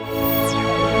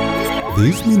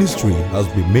This ministry has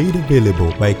been made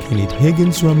available by Kenneth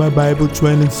Hagin Rama Bible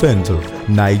Training Center,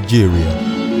 Nigeria.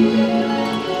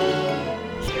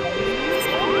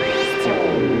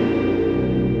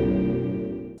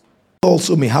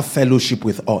 Also may have fellowship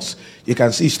with us. You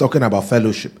can see he's talking about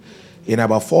fellowship. In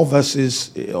about 4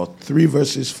 verses or 3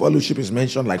 verses, fellowship is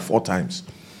mentioned like 4 times.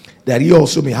 That he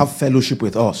also may have fellowship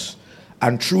with us.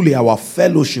 And truly our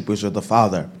fellowship is with the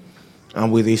Father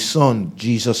and with his Son,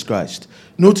 Jesus Christ.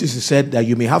 Notice he said that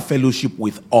you may have fellowship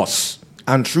with us.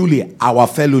 And truly our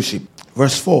fellowship.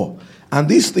 Verse 4. And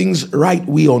these things write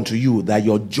we unto you, that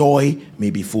your joy may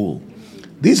be full.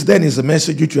 This then is the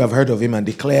message which you have heard of him, and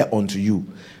declare unto you,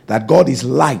 that God is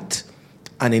light,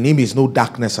 and in him is no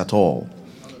darkness at all.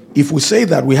 If we say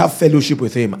that we have fellowship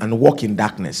with him and walk in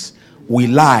darkness, we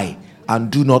lie and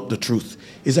do not the truth.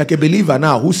 It's like a believer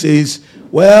now who says,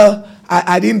 well,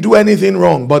 I didn't do anything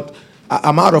wrong, but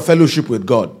I'm out of fellowship with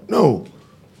God. No.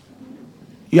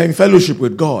 You're in fellowship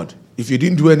with God if you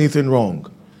didn't do anything wrong.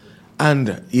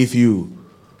 And if you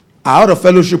are out of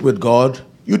fellowship with God,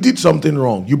 you did something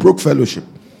wrong. You broke fellowship.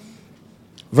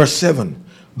 Verse 7.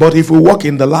 But if we walk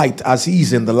in the light as he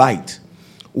is in the light,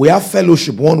 we have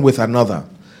fellowship one with another.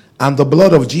 And the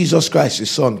blood of Jesus Christ,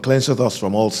 his Son, cleanseth us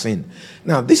from all sin.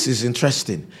 Now, this is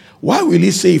interesting. Why will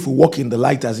he say if we walk in the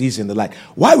light as he is in the light?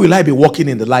 Why will I be walking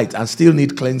in the light and still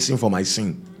need cleansing for my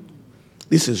sin?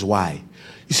 This is why.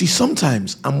 You see,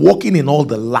 sometimes I'm walking in all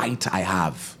the light I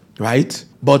have, right?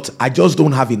 But I just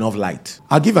don't have enough light.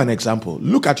 I'll give an example.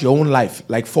 Look at your own life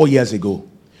like 4 years ago.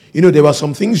 You know, there were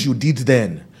some things you did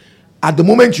then. At the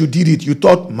moment you did it, you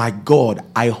thought, my God,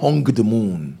 I hung the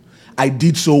moon. I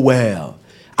did so well.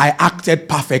 I acted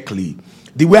perfectly.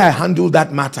 The way I handled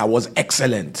that matter was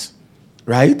excellent.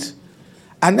 Right?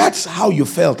 And that's how you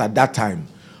felt at that time.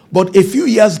 But a few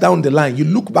years down the line, you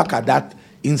look back at that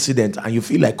incident and you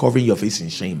feel like covering your face in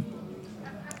shame.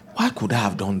 Why could I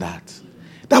have done that?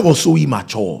 That was so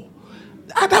immature.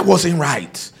 That wasn't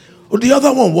right. Or the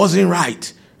other one wasn't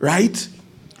right. Right?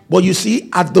 But you see,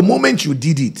 at the moment you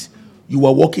did it, you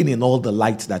were walking in all the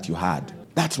light that you had.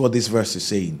 That's what this verse is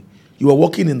saying. You were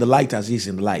walking in the light as he is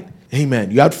in the light.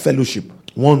 Amen. You had fellowship,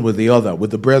 one with the other,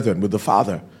 with the brethren, with the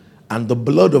Father. And the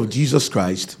blood of Jesus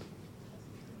Christ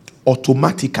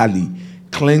automatically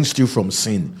cleansed you from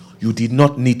sin. You did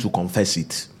not need to confess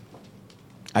it.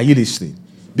 Are you listening?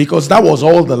 Because that was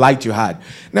all the light you had.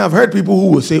 Now, I've heard people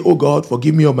who will say, oh God,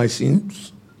 forgive me of my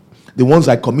sins. The ones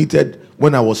I committed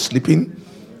when I was sleeping.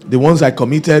 The ones I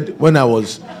committed when I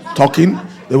was talking.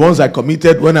 The ones I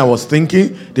committed when I was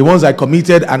thinking. The ones I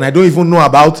committed and I don't even know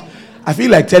about. I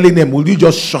feel like telling them, will you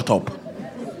just shut up?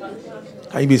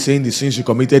 Can you be saying the sins you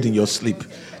committed in your sleep?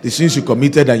 The sins you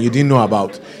committed and you didn't know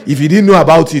about. If you didn't know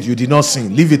about it, you did not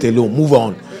sin. Leave it alone. Move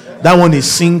on. That one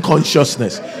is sin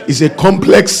consciousness. It's a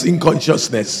complex sin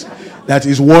consciousness that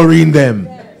is worrying them.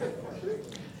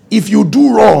 If you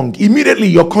do wrong, immediately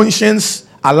your conscience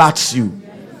alerts you.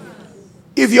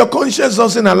 If your conscience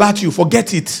doesn't alert you,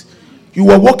 forget it. You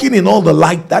were walking in all the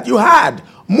light that you had.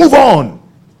 Move on.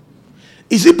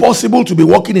 Is it possible to be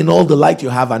walking in all the light you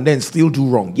have and then still do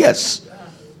wrong? Yes.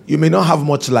 You may not have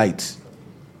much light.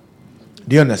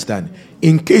 Do you understand?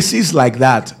 In cases like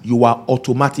that, you are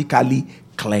automatically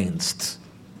cleansed.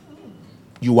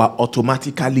 You are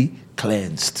automatically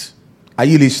cleansed. Are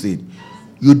you listening?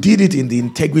 You did it in the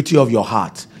integrity of your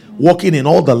heart, walking in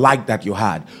all the light that you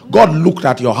had. God looked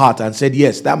at your heart and said,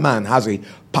 yes, that man has a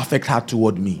perfect heart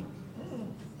toward me.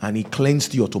 And he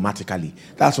cleansed you automatically.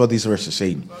 That's what this verse is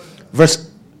saying.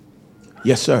 Verse,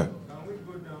 yes, sir. Can we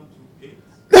go down to 8?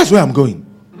 That's where I'm going.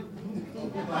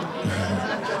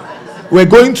 We're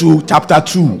going to chapter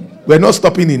 2. We're not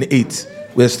stopping in 8.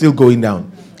 We're still going down.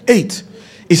 8.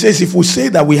 It says, if we say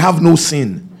that we have no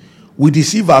sin, we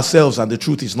deceive ourselves and the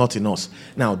truth is not in us.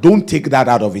 Now, don't take that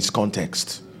out of its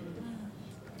context.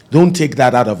 Don't take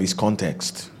that out of its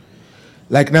context.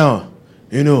 Like now,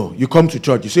 you know, you come to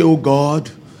church, you say, oh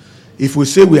God, if we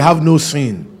say we have no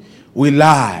sin, we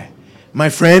lie. My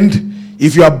friend,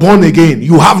 if you are born again,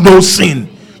 you have no sin.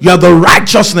 You are the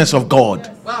righteousness of God.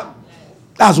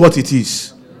 That's what it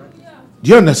is.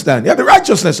 Do you understand? You are the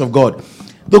righteousness of God.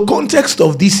 The context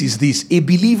of this is this. A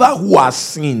believer who has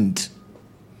sinned,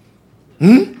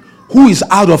 who is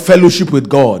out of fellowship with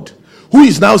God, who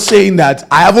is now saying that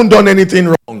I haven't done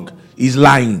anything wrong, is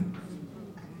lying.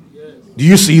 Do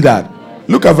you see that?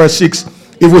 Look at verse 6.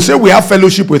 If we say we have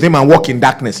fellowship with him and walk in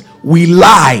darkness, we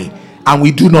lie and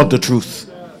we do not the truth.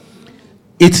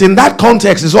 It's in that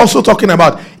context. It's also talking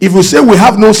about if we say we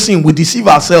have no sin, we deceive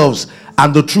ourselves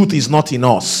and the truth is not in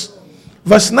us.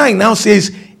 Verse 9 now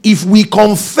says, if we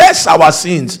confess our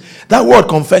sins, that word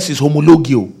confess is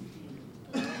homologio.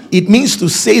 It means to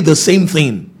say the same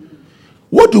thing.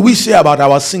 What do we say about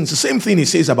our sins? The same thing he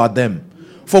says about them.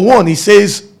 For one, he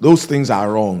says those things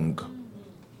are wrong.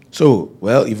 So,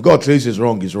 well, if God says it's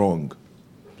wrong, it's wrong.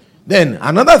 Then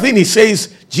another thing he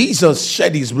says, Jesus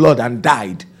shed his blood and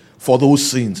died for those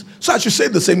sins. So I should say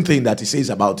the same thing that he says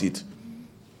about it.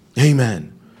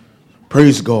 Amen.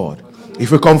 Praise God.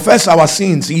 If we confess our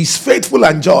sins, he is faithful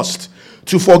and just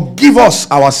to forgive us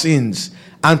our sins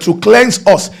and to cleanse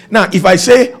us. Now, if I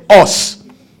say us,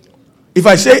 if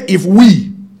I say if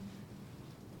we,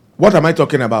 what am I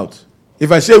talking about?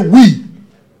 If I say we,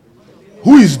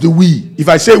 who is the we? If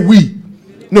I say we,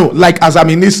 no, like as a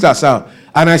minister, sir,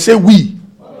 and I say we,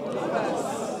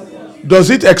 does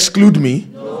it exclude me?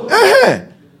 Uh-huh.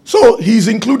 So he's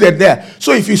included there.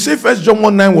 So if you say 1 John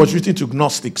 1:9 was written to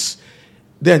Gnostics,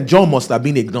 then John must have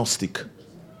been agnostic.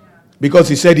 Because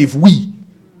he said if we,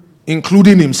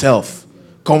 including himself,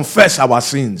 confess our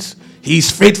sins, he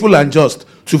is faithful and just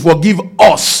to forgive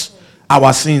us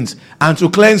our sins and to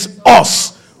cleanse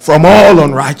us from all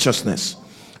unrighteousness.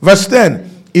 Verse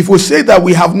 10, if we say that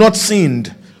we have not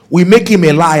sinned, we make him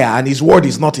a liar and his word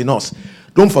is not in us.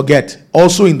 Don't forget,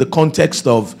 also in the context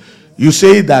of, you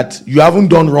say that you haven't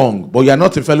done wrong, but you are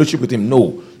not in fellowship with him.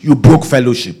 No, you broke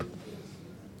fellowship.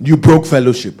 You broke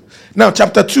fellowship. Now,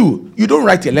 chapter 2, you don't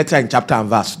write a letter in chapter and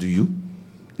verse, do you?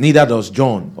 Neither does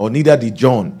John, or neither did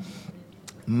John.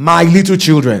 My little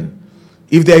children.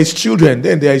 If there is children,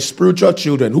 then there is spiritual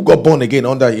children who got born again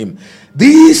under him.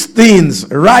 These things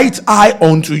write I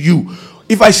unto you.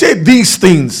 If I say these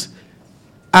things,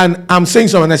 and I'm saying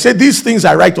something, I say these things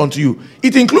I write unto you,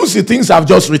 it includes the things I've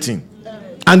just written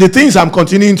and the things I'm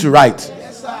continuing to write.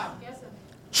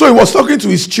 So he was talking to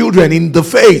his children in the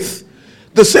faith.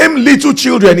 The same little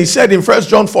children, he said in 1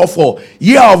 John 4:4,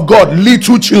 ye are of God,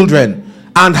 little children,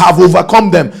 and have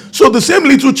overcome them. So the same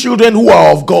little children who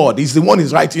are of God is the one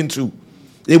he's writing to.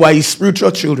 They were his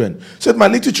spiritual children. He said, my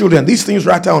little children, these things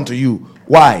write I unto you.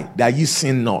 Why? That ye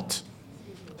sin not.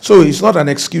 So it's not an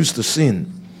excuse to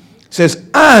sin. It says,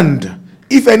 and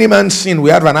if any man sin, we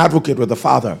have an advocate with the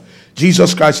Father,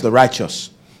 Jesus Christ the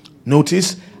righteous.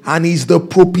 Notice, and he's the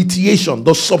propitiation,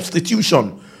 the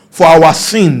substitution for our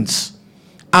sins.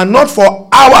 And not for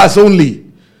ours only,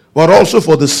 but also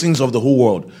for the sins of the whole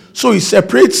world. So he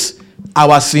separates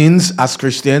our sins as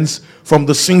Christians from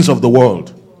the sins of the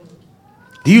world.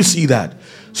 Do you see that?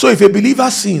 So if a believer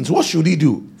sins, what should he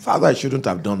do? Father, I shouldn't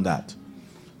have done that.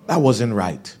 That wasn't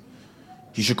right.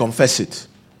 He should confess it.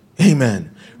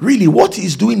 Amen. Really, what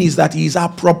he's doing is that he is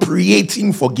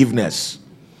appropriating forgiveness.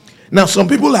 Now, some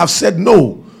people have said,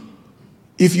 no.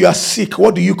 If you are sick,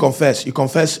 what do you confess? You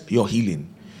confess your healing.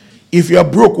 If you are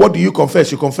broke, what do you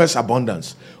confess? You confess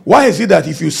abundance. Why is it that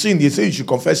if you sin, they say you should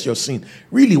confess your sin?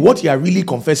 Really, what you are really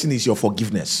confessing is your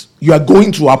forgiveness. You are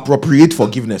going to appropriate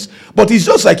forgiveness. But it's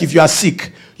just like if you are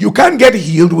sick, you can't get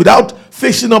healed without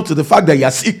facing up to the fact that you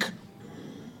are sick.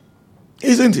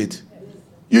 Isn't it?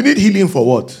 You need healing for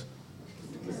what?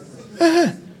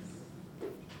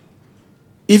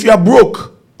 If you are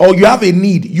broke or you have a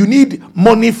need, you need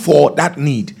money for that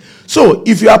need. So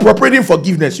if you are appropriating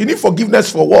forgiveness, you need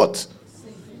forgiveness for what?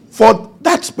 For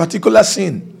that particular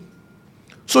sin.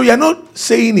 So you're not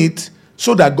saying it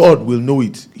so that God will know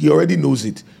it. He already knows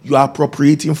it. You are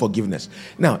appropriating forgiveness.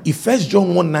 Now, if 1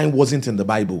 John 1:9 wasn't in the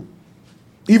Bible,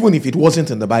 even if it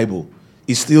wasn't in the Bible,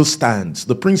 it still stands.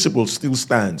 The principle still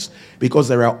stands because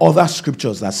there are other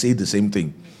scriptures that say the same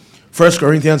thing. 1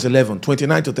 Corinthians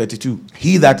 11:29-32.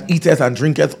 He that eateth and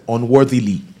drinketh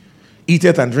unworthily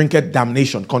eateth and drinketh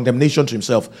damnation, condemnation to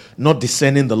himself, not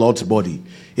discerning the Lord's body.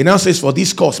 He now says, for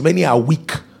this cause many are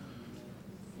weak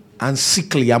and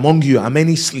sickly among you, and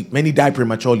many sleep, many die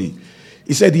prematurely.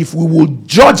 He said, if we will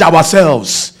judge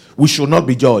ourselves, we should not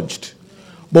be judged.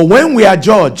 But when we are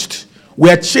judged, we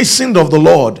are chastened of the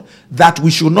Lord, that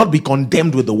we should not be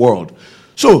condemned with the world.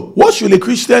 So what should a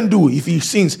Christian do if he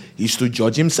sins? He's to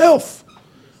judge himself.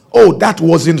 Oh, that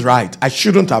wasn't right. I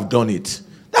shouldn't have done it.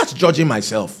 That's judging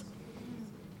myself.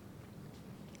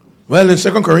 Well, in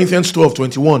 2 Corinthians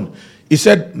 12:21, he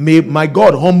said, may my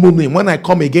God humble me when I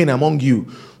come again among you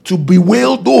to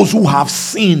bewail those who have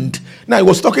sinned. Now, he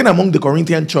was talking among the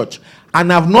Corinthian church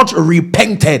and have not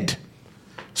repented.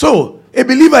 So, a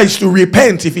believer is to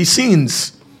repent if he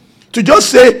sins. To just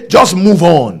say, just move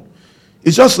on.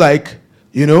 It's just like,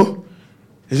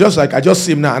 it's just like I just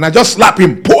see him now and I just slap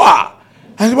him. Poah!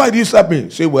 And why do you slap me?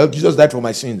 Say, well, Jesus died for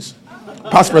my sins.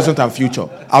 Past, present, and future.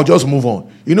 I'll just move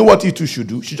on. You know what you two should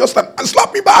do? She just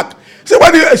slap me back. Say,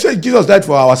 why did I say Jesus died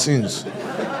for our sins?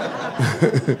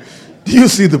 Do you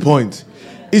see the point?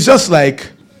 It's just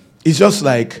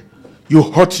like you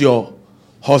hurt your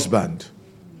husband.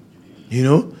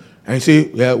 And you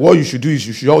say, yeah, what you should do is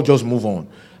you should all just move on.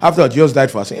 After Jesus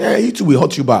died for us, he too will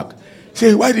hurt you back.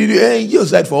 Say, why did you?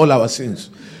 Jesus died for all our sins.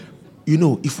 You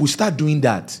know, if we start doing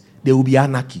that, there will be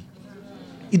anarchy.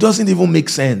 It doesn't even make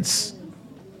sense.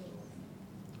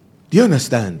 Do you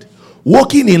understand?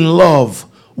 Walking in love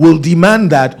will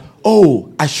demand that,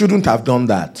 oh, I shouldn't have done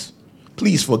that.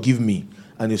 Please forgive me.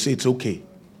 And you say, it's okay.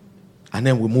 And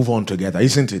then we move on together,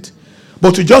 isn't it?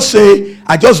 But to just say,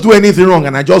 I just do anything wrong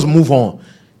and I just move on.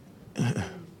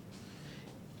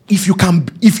 If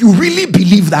you really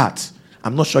believe that,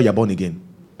 I'm not sure you're born again.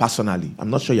 Personally, I'm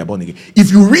not sure you're born again.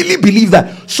 If you really believe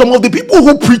that, some of the people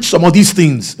who preach some of these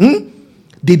things,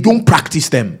 they don't practice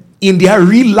them. In their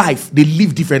real life, they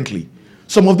live differently.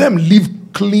 Some of them live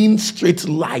clean, straight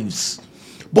lives.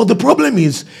 But the problem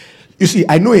is, you see,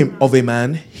 I know of a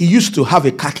man, he used to have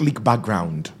a Catholic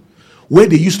background where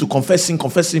they used to confessing.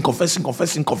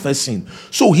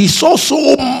 So he saw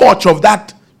so much of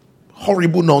that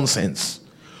horrible nonsense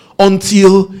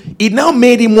until it now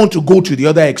made him want to go to the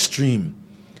other extreme.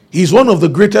 He's one of the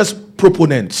greatest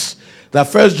proponents that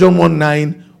 1 John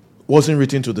 1:9 wasn't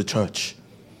written to the church.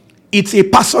 It's a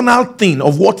personal thing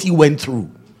of what he went through.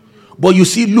 But you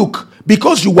see, look,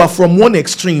 because you were from one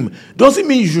extreme, doesn't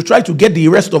mean you should try to get the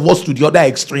rest of us to the other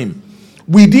extreme.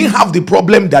 We didn't have the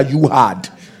problem that you had.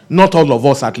 Not all of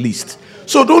us, at least.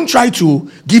 So don't try to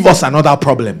give us another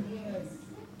problem.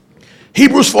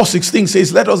 Hebrews 4:16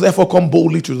 says, let us therefore come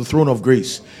boldly to the throne of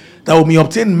grace, that we may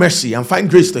obtain mercy and find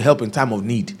grace to help in time of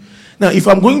need. Now, if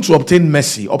I'm going to obtain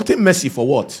mercy for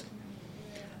what?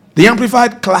 The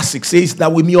Amplified Classic says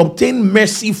that we may obtain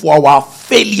mercy for our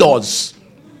failures.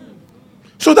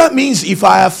 So that means if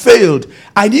I have failed,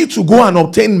 I need to go and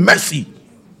obtain mercy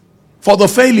for the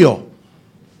failure.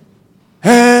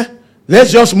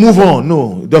 Let's just move on.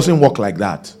 No, it doesn't work like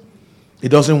that. It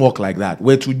doesn't work like that.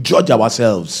 We're to judge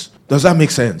ourselves. Does that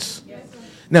make sense? Yes, sir.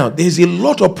 Now, there's a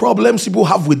lot of problems people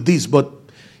have with this, but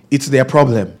it's their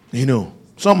problem. You know,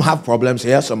 some have problems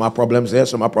here, some have problems there,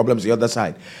 some have problems the other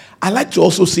side. I like to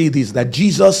also say this, that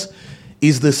Jesus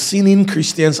is the sinning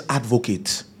Christian's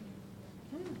advocate.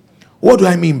 What do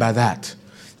I mean by that?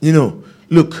 You know,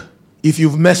 look, if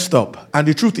you've messed up, and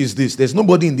the truth is this, there's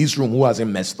nobody in this room who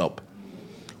hasn't messed up.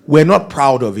 We're not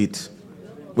proud of it.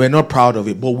 We're not proud of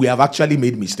it, but we have actually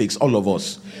made mistakes, all of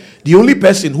us. The only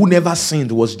person who never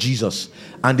sinned was Jesus,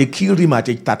 and they killed him at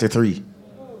age 33.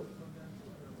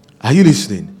 Are you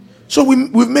listening? So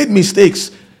we've made mistakes.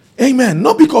 Amen.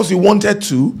 Not because we wanted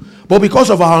to, but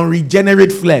because of our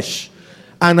unregenerate flesh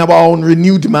and our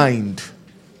unrenewed mind.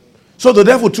 So the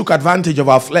devil took advantage of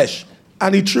our flesh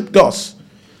and he tripped us.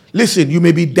 Listen, you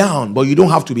may be down, but you don't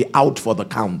have to be out for the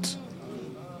count.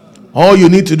 All you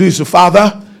need to do is to,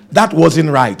 Father, that wasn't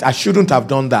right. I shouldn't have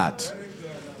done that.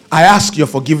 I ask your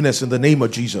forgiveness in the name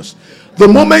of Jesus. The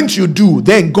moment you do,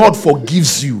 then God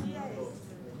forgives you.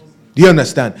 Do you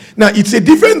understand? Now, it's a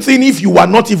different thing if you are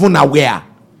not even aware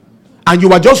and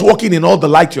you are just walking in all the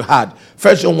light you had.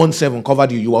 1 John 1:7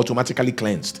 covered you. You are automatically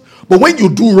cleansed. But when you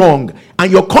do wrong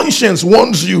and your conscience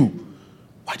warns you,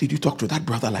 why did you talk to that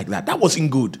brother like that? That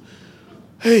wasn't good.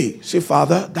 Hey, say,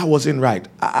 Father, that wasn't right.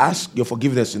 I ask your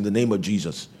forgiveness in the name of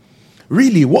Jesus.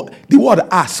 Really, what the word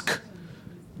ask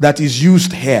that is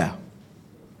used here,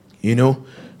 you know,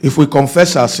 if we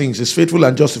confess our sins, is faithful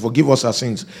and just to forgive us our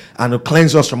sins and to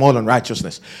cleanse us from all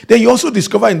unrighteousness. Then you also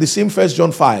discover in the same 1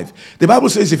 John 5, the Bible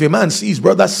says, if a man sees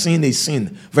brother sin a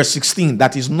sin, verse 16,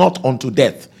 that is not unto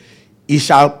death, he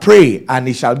shall pray and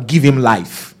he shall give him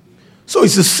life. So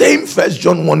it's the same 1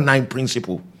 John 1:9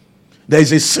 principle. There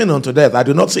is a sin unto death. I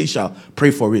do not say shall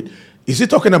pray for it. Is it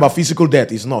talking about physical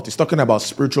death? It's not. It's talking about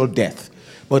spiritual death.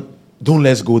 But don't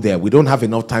let's go there. We don't have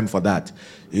enough time for that,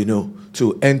 you know,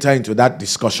 to enter into that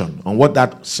discussion on what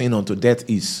that sin unto death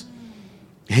is.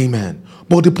 Amen.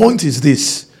 But the point is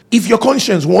this. If your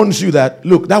conscience warns you that,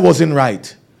 look, that wasn't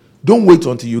right, don't wait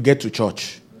until you get to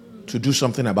church to do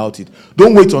something about it.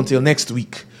 Don't wait until next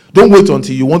week. Don't wait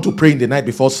until you want to pray in the night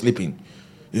before sleeping,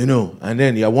 you know, and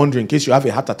then you're wondering in case you have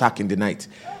a heart attack in the night,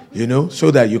 you know, so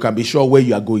that you can be sure where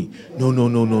you are going.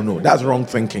 No. That's wrong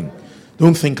thinking.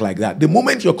 Don't think like that. The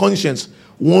moment your conscience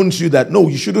warns you that, no,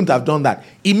 you shouldn't have done that,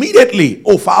 immediately,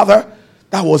 oh, Father,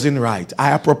 that wasn't right.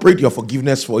 I appropriate your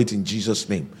forgiveness for it in Jesus'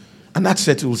 name. And that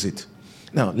settles it.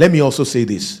 Now, let me also say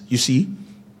this. You see,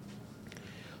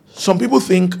 some people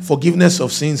think forgiveness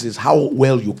of sins is how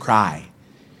well you cry.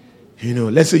 You know,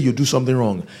 let's say you do something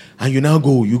wrong and you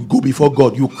go before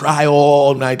God, you cry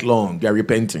all night long, you're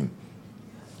repenting.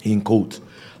 In quote,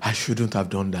 I shouldn't have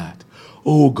done that.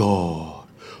 Oh God,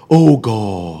 oh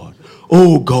God,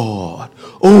 oh God,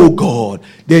 oh God.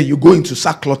 Then you go into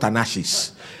sackcloth and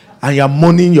ashes and you're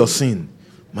mourning your sin.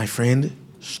 My friend,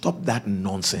 stop that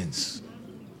nonsense.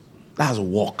 That's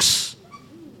works.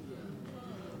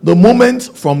 The moment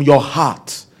from your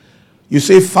heart you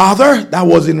say, Father, that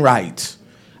wasn't right.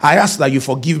 I ask that you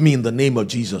forgive me in the name of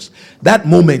Jesus. That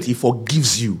moment he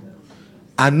forgives you.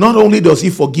 And not only does he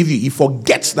forgive you, he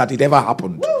forgets that it ever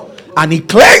happened. And he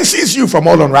cleanses you from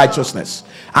all unrighteousness.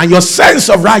 And your sense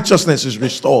of righteousness is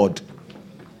restored.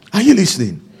 Are you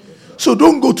listening? So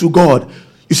don't go to God.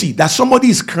 You see, that somebody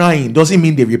is crying doesn't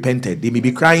mean they repented. They may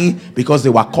be crying because they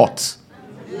were caught.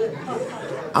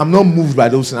 I'm not moved by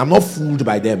those things. I'm not fooled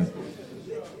by them.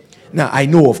 Now, I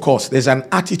know, of course, there's an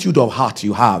attitude of heart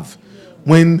you have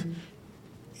when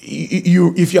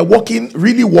if you're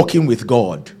really walking with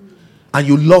God and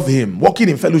you love him, walking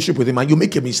in fellowship with him, and you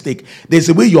make a mistake, there's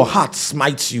a way your heart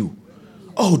smites you.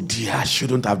 Oh dear, I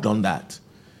shouldn't have done that.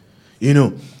 You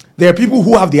know, there are people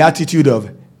who have the attitude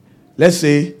of, let's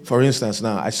say, for instance,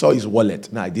 now I saw his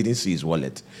wallet. No, I didn't see his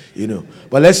wallet, you know.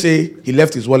 But let's say he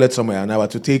left his wallet somewhere and I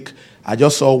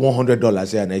just saw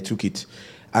 $100 there and I took it.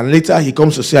 And later he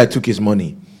comes to say I took his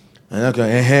money. And I go,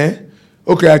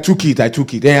 okay, I took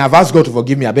it. Then I've asked God to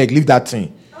forgive me. I beg, leave that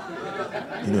thing.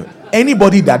 You know,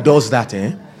 anybody that does that,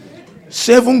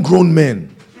 7 grown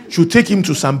men should take him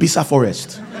to Sambisa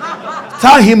forest.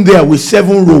 Tie him there with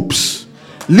 7 ropes.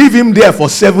 Leave him there for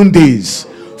 7 days.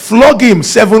 Flog him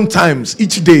 7 times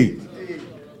each day.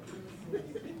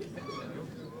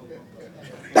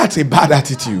 That's a bad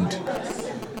attitude.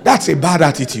 That's a bad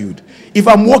attitude. If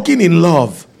I'm walking in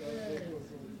love,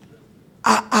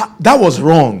 that was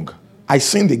wrong. I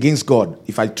sinned against God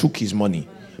if I took his money.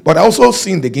 But I also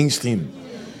sinned against him.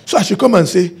 So I should come and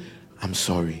say, I'm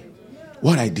sorry.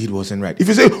 What I did wasn't right. If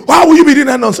you say, why will you be doing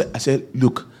that nonsense? I said,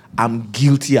 look, I'm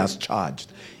guilty as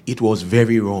charged. It was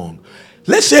very wrong.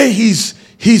 Let's say he's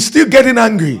still getting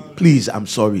angry. Please, I'm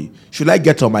sorry. Should I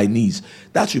get on my knees?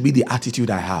 That should be the attitude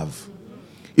I have.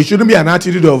 It shouldn't be an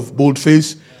attitude of bold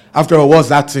face. After all, what's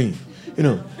that thing? You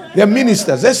know, they're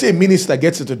ministers. Let's say a minister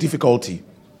gets into difficulty.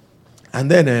 And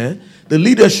then the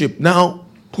leadership now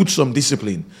puts some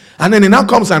discipline. And then he now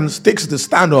comes and takes the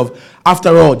stand of,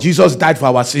 after all, Jesus died for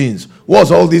our sins.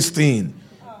 What's all this thing?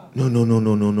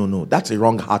 No. That's a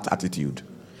wrong heart attitude.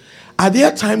 Are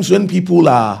there times when people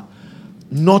are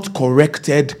not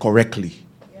corrected correctly?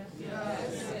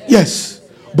 Yes.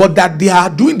 But that they are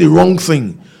doing the wrong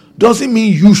thing doesn't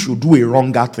mean you should do a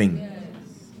wronger thing.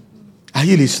 Are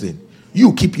you listening?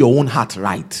 You keep your own heart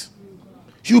right.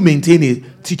 You maintain a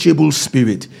teachable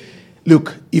spirit.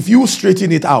 Look, if you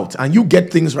straighten it out and you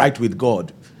get things right with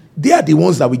God, they are the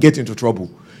ones that will get into trouble.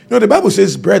 You know, the Bible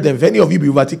says, brethren, if any of you be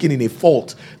overtaken in a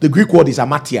fault, the Greek word is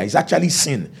amatia. It's actually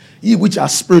sin. Ye which are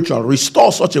spiritual,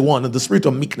 restore such a one in the spirit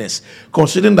of meekness,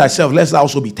 considering thyself, lest thou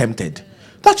also be tempted.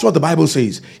 That's what the Bible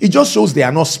says. It just shows they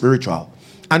are not spiritual.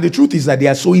 And the truth is that they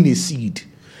are sowing a seed.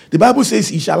 The Bible says,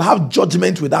 he shall have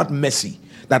judgment without mercy,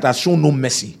 that has shown no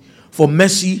mercy. For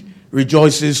mercy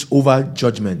rejoices over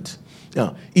judgment.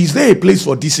 Now, is there a place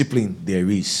for discipline? There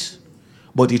is.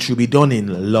 But it should be done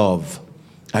in love.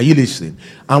 Are you listening?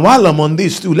 And while I'm on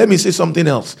this too, let me say something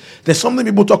else. There's something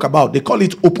people talk about. They call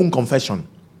it open confession.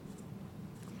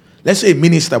 Let's say a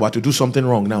minister were to do something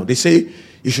wrong now. They say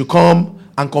you should come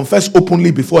and confess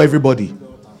openly before everybody.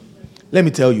 Let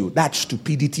me tell you, that's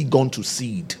stupidity gone to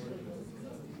seed.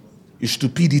 It's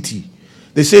stupidity.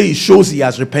 They say it shows he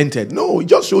has repented. No, it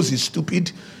just shows he's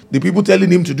stupid. The people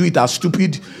telling him to do it are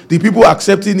stupid. The people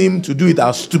accepting him to do it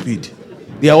are stupid.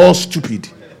 They are all stupid.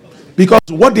 Because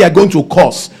what they are going to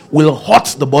cause will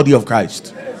hurt the body of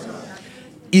Christ.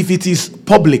 If it is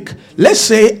public, let's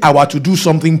say I were to do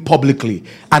something publicly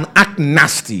and act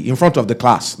nasty in front of the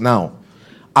class. Now,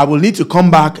 I will need to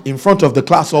come back in front of the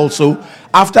class also.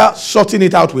 After sorting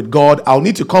it out with God, I'll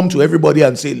need to come to everybody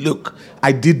and say, look,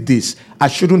 I did this. I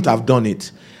shouldn't have done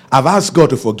it. I've asked God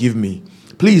to forgive me.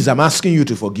 Please, I'm asking you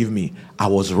to forgive me. I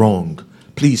was wrong.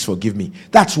 Please forgive me.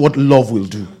 That's what love will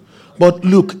do. But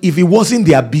look, if it wasn't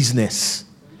their business,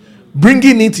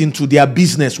 bringing it into their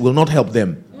business will not help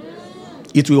them.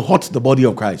 It will hurt the body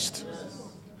of Christ.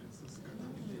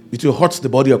 It will hurt the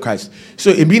body of Christ.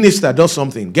 So a minister does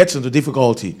something, gets into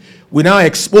difficulty. We now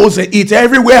expose it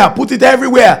everywhere, put it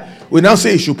everywhere. We now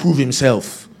say he should prove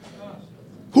himself.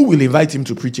 Who will invite him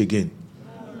to preach again?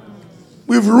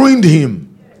 We've ruined him.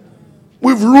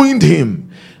 We've ruined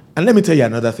him. And let me tell you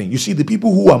another thing. You see, the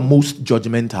people who are most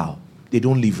judgmental, they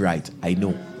don't live right. I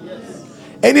know.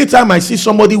 Anytime I see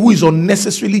somebody who is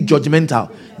unnecessarily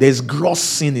judgmental, there's gross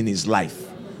sin in his life.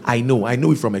 I know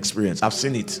it from experience. I've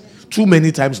seen it too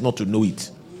many times not to know it.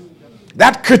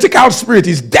 That critical spirit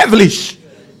is devilish.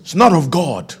 It's not of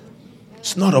God.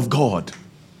 It's not of God.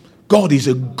 God is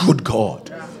a good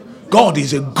God. God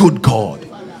is a good God.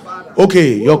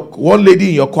 Okay, your one lady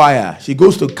in your choir, she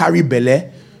goes to carry belle.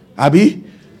 Abi,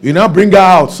 you now bring her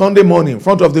out Sunday morning in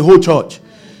front of the whole church.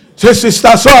 Say,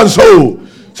 sister so and so.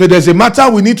 Say, there's a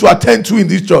matter we need to attend to in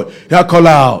this church. You call her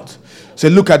out. Say,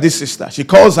 look at this sister. She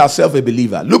calls herself a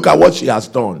believer. Look at what she has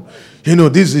done.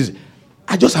 This is.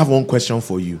 I just have one question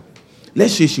for you.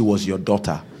 Let's say she was your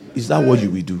daughter. Is that what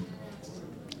you will do?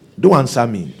 Don't answer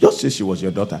me. Just say she was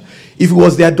your daughter. If it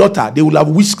was their daughter, they would have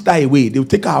whisked her away. They would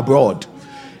take her abroad.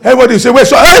 Everybody will say, wait,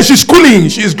 so hey, she's schooling.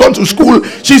 She's gone to school.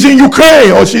 She's in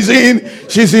Ukraine or she's in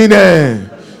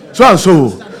so and so.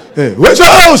 Wait, so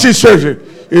oh, she's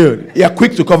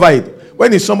quick to cover it.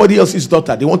 When it's somebody else's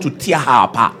daughter, they want to tear her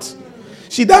apart.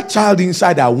 See, that child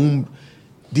inside her womb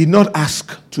did not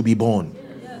ask to be born.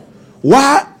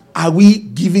 Why are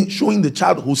we showing the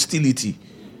child hostility?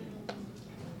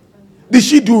 Did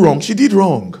she do wrong? She did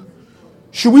wrong.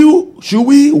 Should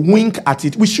we wink at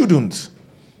it? We shouldn't.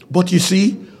 But you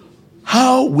see,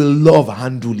 how will love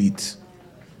handle it?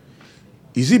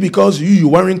 Is it because you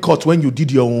weren't caught when you did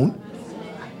your own?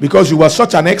 Because you were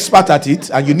such an expert at it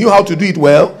and you knew how to do it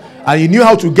well and you knew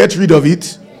how to get rid of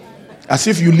it as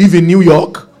if you live in New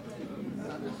York?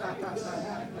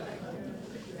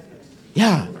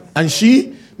 Yeah. And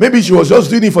maybe she was just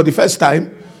doing it for the first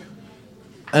time.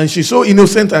 And she's so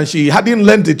innocent and she hadn't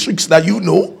learned the tricks that you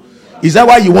know. Is that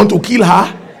why you want to kill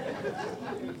her?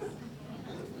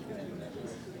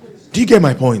 Do you get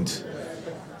my point?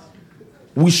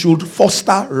 We should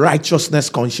foster righteousness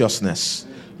consciousness,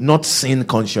 not sin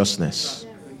consciousness.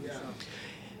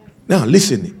 Now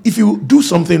listen, if you do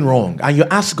something wrong and you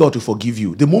ask God to forgive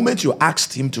you, the moment you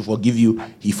asked him to forgive you,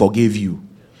 he forgave you.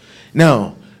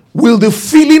 Now, will the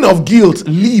feeling of guilt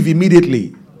leave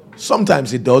immediately?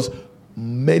 Sometimes it does.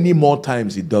 Many more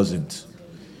times it doesn't.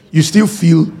 You still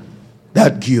feel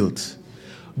that guilt.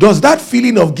 Does that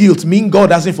feeling of guilt mean God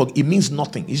doesn't forgive? It means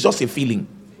nothing. It's just a feeling.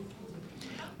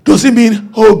 Does it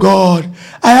mean, oh God,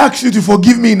 I ask you to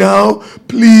forgive me now?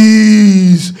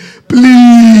 Please,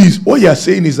 please. What you're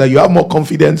saying is that you have more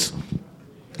confidence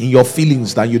in your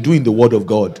feelings than you do in the word of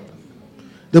God.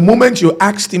 The moment you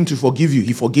asked him to forgive you,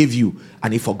 he forgave you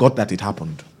and he forgot that it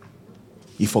happened.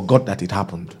 He forgot that it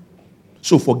happened.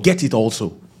 So forget it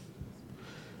also.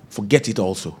 Forget it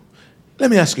also. Let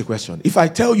me ask you a question. If I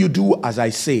tell you do as I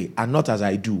say and not as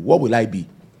I do, what will I be?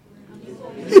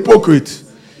 Hypocrite.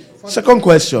 Second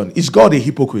question, is God a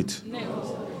hypocrite?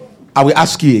 No. I will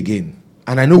ask you again.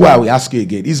 And I know why I will ask you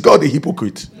again. Is God a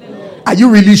hypocrite? No. Are you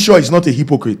really sure he's not a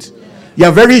hypocrite? You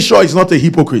are very sure he's not a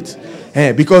hypocrite.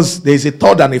 Because there's a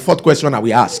third and a fourth question I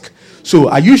will ask. So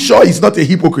are you sure he's not a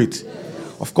hypocrite?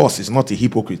 Of course he's not a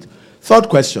hypocrite. Third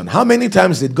question, how many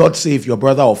times did God say if your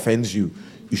brother offends you,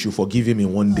 you should forgive him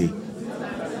in one day?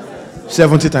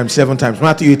 70 times, 7 times.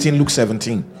 Matthew 18, Luke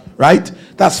 17. Right?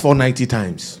 That's 490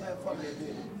 times.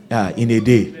 In a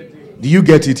day. Do you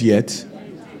get it yet?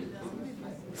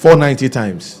 490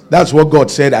 times. That's what God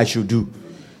said I should do.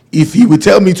 If he will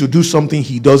tell me to do something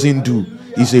he doesn't do,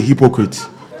 he's a hypocrite.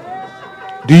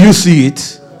 Do you see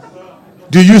it?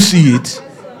 Do you see it?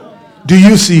 Do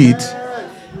you see it?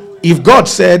 If God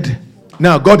said,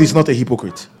 now God is not a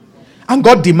hypocrite. And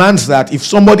God demands that if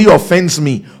somebody offends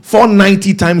me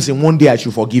 490 times in one day, I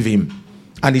should forgive him.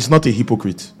 And he's not a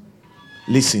hypocrite.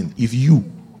 Listen, if you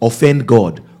offend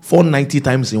God 490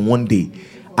 times in one day,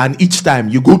 and each time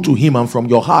you go to him and from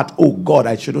your heart, oh God,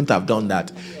 I shouldn't have done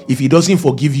that. If he doesn't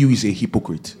forgive you, he's a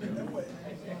hypocrite.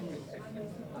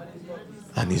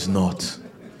 And he's not.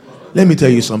 Let me tell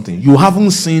you something. You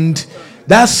haven't sinned.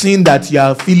 That sin that you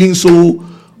are feeling so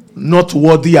not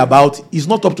worthy about is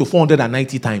not up to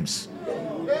 490 times.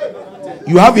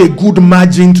 You have a good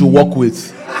margin to work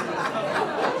with.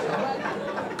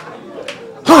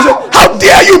 How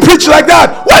dare you preach like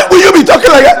that? Why will you be talking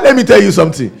like that? Let me tell you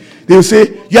something. They will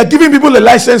say, you are giving people a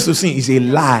license to sin. It's a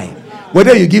lie.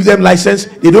 Whether you give them license,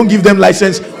 they don't give them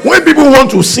license. When people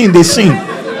want to sin, they sin.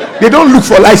 They don't look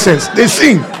for license. They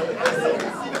sin.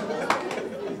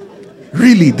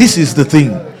 Really, this is the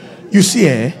thing. You see,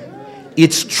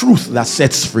 it's truth that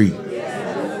sets free.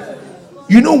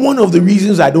 You know, one of the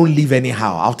reasons I don't live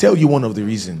anyhow, I'll tell you one of the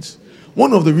reasons.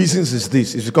 One of the reasons is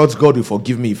this, is because God will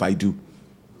forgive me if I do.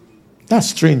 That's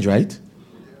strange, right?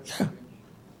 Yeah.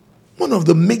 One of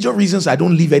the major reasons I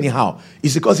don't live anyhow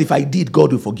is because if I did,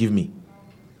 God will forgive me.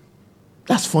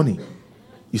 That's funny.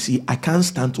 You see, I can't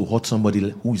stand to hurt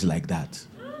somebody who is like that.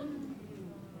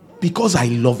 Because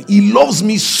he loves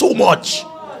me so much.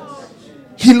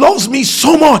 He loves me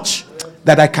so much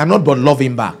that I cannot but love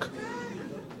him back.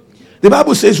 The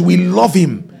Bible says we love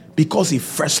him because he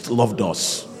first loved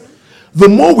us. The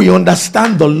more we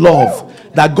understand the love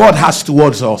that God has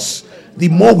towards us, the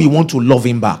more we want to love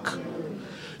him back.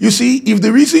 You see, if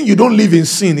the reason you don't live in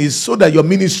sin is so that your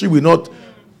ministry will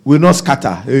not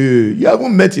scatter, you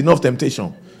haven't met enough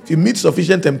temptation. If you meet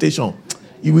sufficient temptation,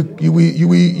 you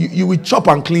will chop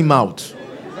and clean out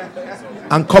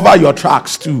and cover your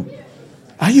tracks too.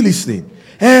 Are you listening?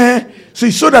 So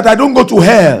it's so that I don't go to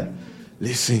hell.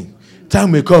 Listen,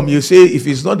 time will come. You say, if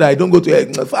it's not that I don't go to hell,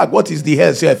 in fact, what is the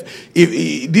hell self?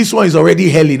 If this one is already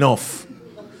hell enough.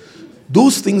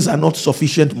 Those things are not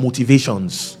sufficient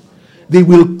motivations. They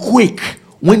will quake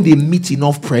when they meet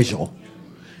enough pressure.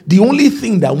 The only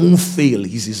thing that won't fail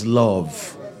is his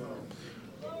love.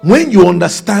 When you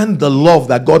understand the love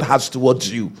that God has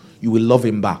towards you, you will love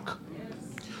him back.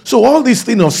 So all this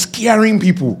thing of scaring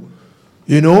people,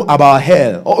 about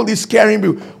hell, all this scaring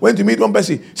people. When to meet one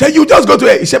person, say, you just go to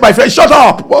hell. He said, my friend, shut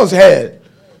up. What's hell?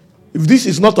 If this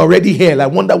is not already hell, I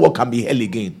wonder what can be hell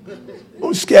again.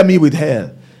 Don't scare me with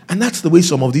hell. And that's the way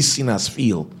some of these sinners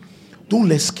feel. Don't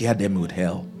let's scare them with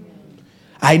hell.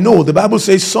 I know the Bible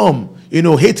says some,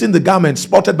 hating the garment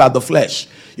spotted by the flesh.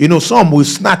 Some will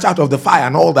snatch out of the fire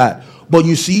and all that. But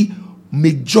you see,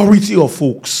 majority of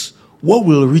folks, what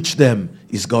will reach them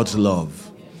is God's love.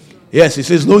 Yes, it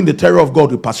says, knowing the terror of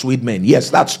God will persuade men. Yes,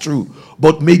 that's true.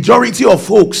 But majority of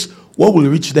folks, what will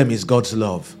reach them is God's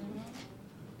love.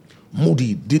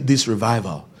 Moody did this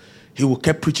revival. He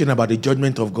kept preaching about the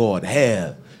judgment of God,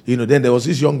 hell. Then there was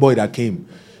this young boy that came.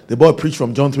 The boy preached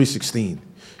from John 3:16.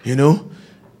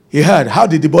 He heard, how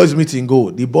did the boys' meeting go?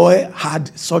 The boy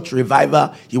had such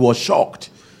revival, he was shocked.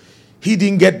 He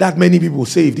didn't get that many people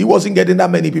saved. He wasn't getting that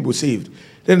many people saved.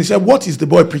 Then he said, what is the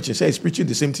boy preaching? He said, he's preaching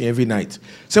the same thing every night.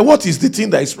 He said, what is the thing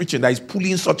that he's preaching that is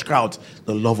pulling such crowds?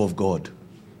 The love of God.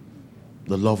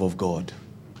 The love of God.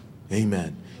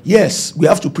 Amen. Yes, we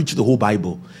have to preach the whole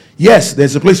Bible. Yes,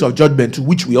 there's a place of judgment to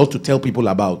which we ought to tell people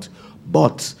about.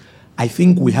 But I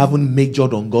think we haven't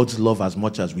majored on God's love as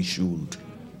much as we should.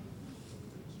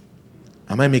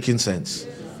 Am I making sense?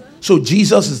 So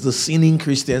Jesus is the sinning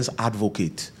Christian's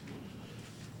advocate.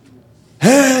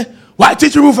 Why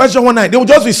teach people 1 John 1:9? They will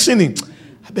just be sinning.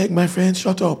 I beg my friend,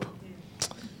 shut up.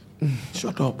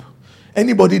 Shut up.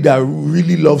 Anybody that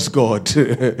really loves God,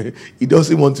 he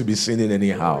doesn't want to be sinning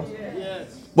anyhow.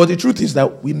 But the truth is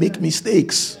that we make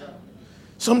mistakes.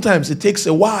 Sometimes it takes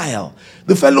a while.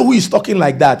 The fellow who is talking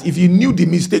like that, if you knew the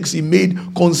mistakes he made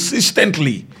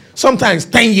consistently, sometimes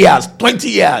 10 years, 20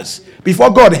 years,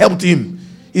 before God helped him,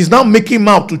 he's now making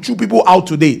mouth to chew people out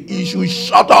today. He should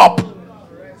shut up.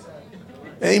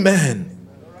 Amen.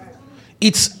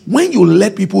 It's when you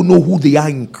let people know who they are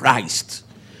in Christ,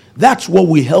 that's what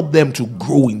will help them to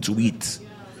grow into it.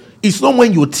 It's not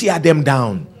when you tear them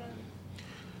down.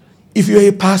 If you're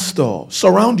a pastor,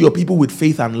 surround your people with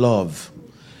faith and love.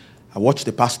 I watched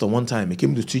the pastor one time. He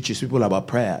came to teach his people about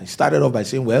prayer. He started off by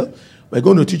saying, well, we're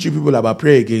going to teach you people about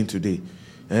prayer again today.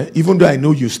 Even though I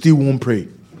know you still won't pray.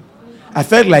 I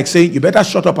felt like saying, you better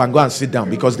shut up and go and sit down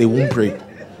because they won't pray.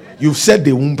 You've said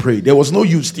they won't pray. There was no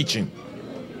use teaching.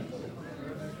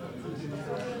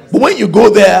 But when you go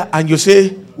there and you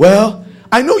say, well,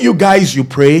 I know you guys, you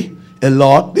pray a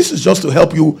lot. This is just to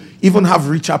help you even have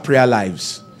richer prayer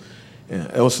lives.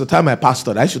 It was the time I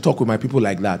pastored. I used to talk with my people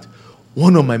like that.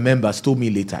 One of my members told me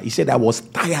later, he said, I was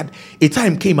tired. A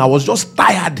time came, I was just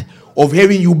tired of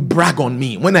hearing you brag on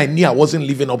me when I knew I wasn't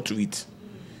living up to it.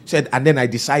 He said, and then I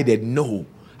decided, no,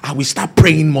 I will start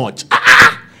praying much.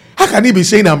 How can he be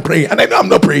saying I'm praying? And I know I'm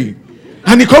not praying.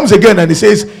 And he comes again and he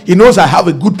says, he knows I have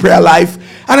a good prayer life.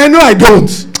 And I know I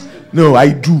don't. No, I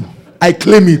do. I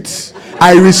claim it.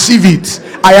 I receive it.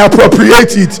 I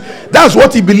appropriate it. That's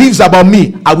what he believes about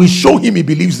me. I will show him he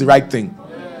believes the right thing.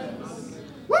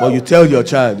 Well, you tell your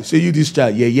child, say you this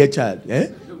child, yeah, child.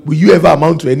 Will you ever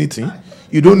amount to anything?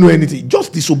 You don't know anything.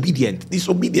 Just disobedient.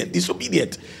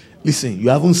 Listen, you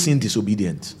haven't seen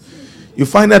disobedient. You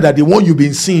find out that the one you've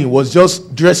been seeing was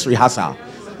just dress rehearsal.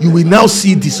 You will now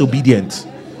see disobedient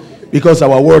because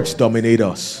our words dominate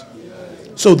us.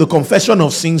 So the confession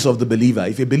of sins of the believer,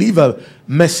 if a believer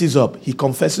messes up, he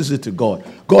confesses it to God.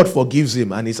 God forgives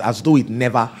him and it's as though it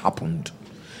never happened.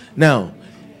 Now,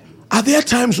 are there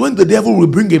times when the devil will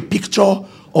bring a picture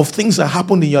of things that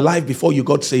happened in your life before you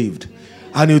got saved?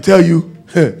 And he'll tell you,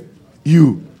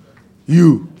 you.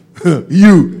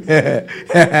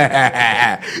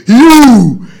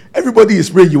 Everybody is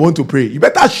praying, you want to pray. You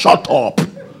better shut up.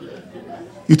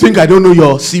 You think I don't know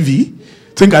your CV?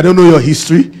 Think I don't know your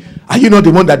history? Are you not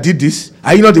the one that did this?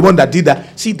 Are you not the one that did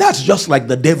that? See, that's just like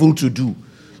the devil to do.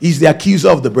 He's the accuser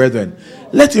of the brethren.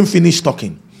 Let him finish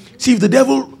talking. See, if the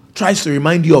devil tries to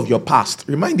remind you of your past,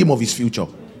 remind him of his future.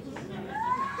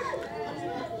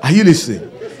 Are you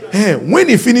listening? When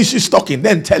he finishes talking,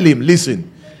 then tell him,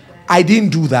 listen, I didn't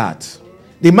do that.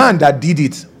 The man that did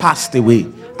it passed away.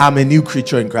 I'm a new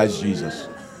creature in Christ Jesus.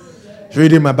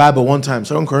 Reading my Bible one time,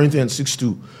 2 Corinthians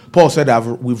 6:2. Paul said,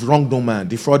 we've wronged no man,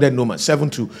 defrauded no man.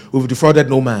 7:2, we've defrauded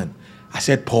no man. I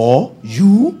said, Paul,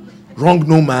 you wronged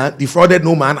no man, defrauded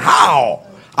no man. How?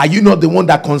 Are you not the one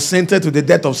that consented to the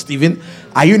death of Stephen?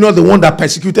 Are you not the one that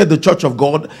persecuted the church of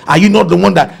God? Are you not the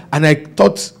one that... And I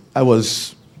thought I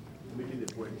was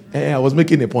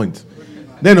making a point.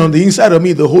 Then on the inside of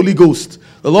me, the Holy Ghost,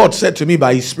 the Lord said to me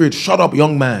by his Spirit, shut up,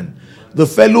 young man. The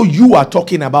fellow you are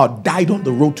talking about died on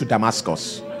the road to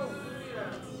Damascus.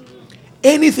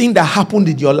 Anything that happened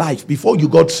in your life before you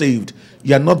got saved,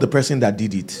 you are not the person that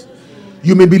did it.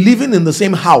 You may be living in the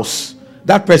same house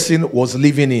that person was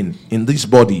living in this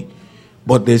body,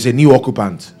 but there's a new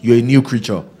occupant. You're a new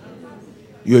creature.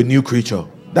 You're a new creature.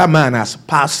 That man has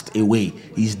passed away.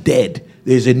 He's dead.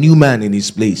 There's a new man in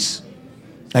his place.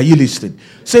 Are you listening?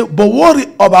 Say, but what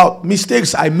about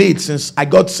mistakes I made since I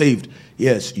got saved?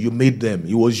 Yes, you made them.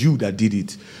 It was you that did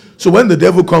it. So when the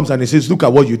devil comes and he says, look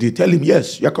at what you did, tell him,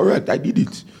 yes, you're correct, I did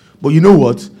it. But you know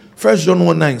what? 1 John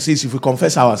 1:9 says, if we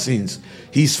confess our sins,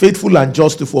 he is faithful and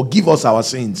just to forgive us our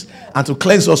sins and to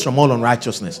cleanse us from all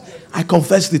unrighteousness. I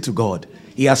confessed it to God.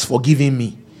 He has forgiven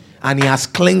me and he has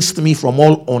cleansed me from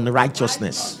all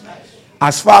unrighteousness.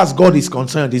 As far as God is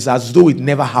concerned, it's as though it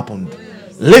never happened.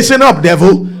 Listen up,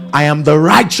 devil. I am the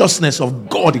righteousness of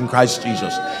God in Christ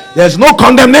Jesus. There's no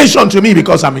condemnation to me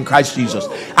because I'm in Christ Jesus.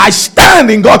 I stand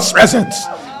in God's presence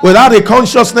without a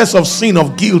consciousness of sin,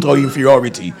 of guilt, or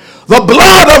inferiority. The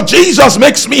blood of Jesus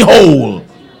makes me whole.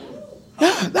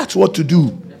 Yeah, that's what to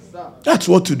do. That's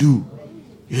what to do.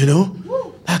 You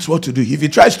know? That's what to do. If he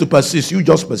tries to persist, you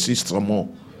just persist some more.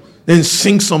 Then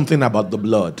sing something about the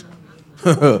blood.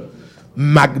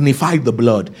 Magnify the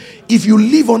blood. If you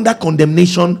live under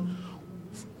condemnation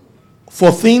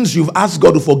for things you've asked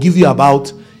God to forgive you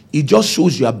about, it just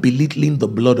shows you are belittling the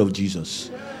blood of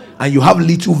Jesus. And you have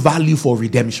little value for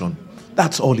redemption.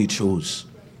 That's all it shows.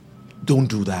 Don't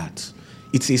do that.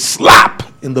 It's a slap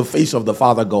in the face of the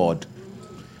Father God.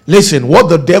 Listen, what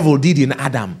the devil did in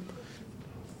Adam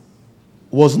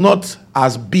was not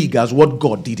as big as what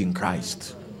God did in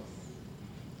Christ.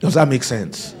 Does that make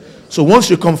sense? So once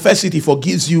you confess it, he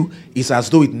forgives you. It's as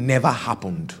though it never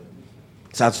happened.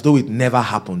 It's as though it never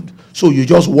happened. So you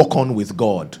just walk on with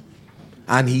God.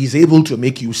 And he is able to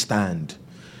make you stand.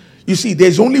 You see,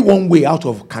 there's only one way out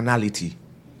of carnality.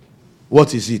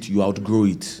 What is it? You outgrow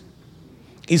it.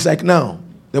 It's like now,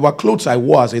 there were clothes I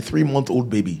wore as a 3-month-old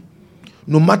baby.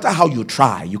 No matter how you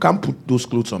try, you can't put those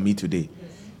clothes on me today.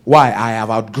 Why? I have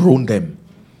outgrown them.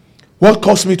 What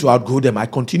caused me to outgrow them? I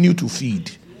continue to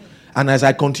feed. And as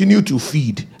I continue to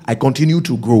feed, I continue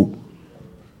to grow.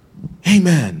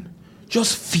 Amen.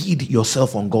 Just feed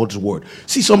yourself on God's word.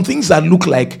 See, some things that look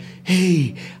like,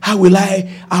 hey, how will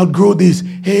I outgrow this?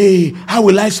 Hey, how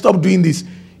will I stop doing this?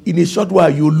 In a short while,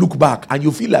 you look back and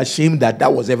you feel ashamed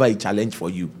that was ever a challenge for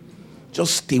you.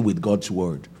 Just stay with God's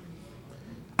word.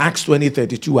 Acts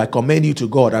 20:32, I commend you to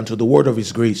God and to the word of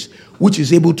his grace, which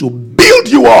is able to build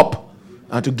you up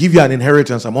and to give you an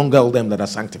inheritance among all them that are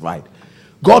sanctified.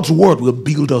 God's word will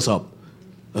build us up.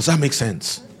 Does that make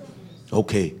sense?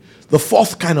 Okay. The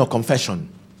fourth kind of confession.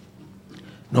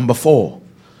 Number 4.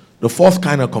 The fourth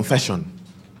kind of confession.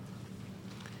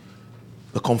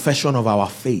 The confession of our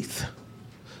faith.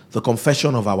 The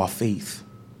confession of our faith.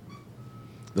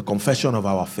 The confession of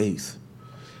our faith.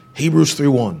 Hebrews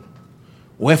 3:1.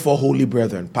 Wherefore, holy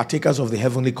brethren, partakers of the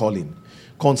heavenly calling,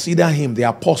 consider him the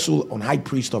apostle and high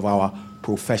priest of our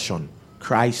profession,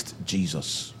 Christ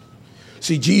Jesus.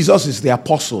 See, Jesus is the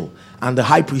apostle and the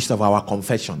high priest of our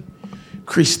confession.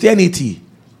 Christianity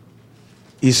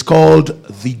is called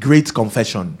the Great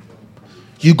Confession.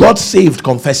 You got saved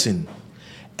confessing.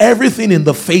 Everything in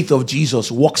the faith of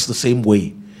Jesus works the same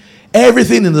way.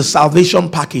 Everything in the salvation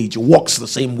package works the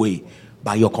same way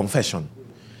by your confession.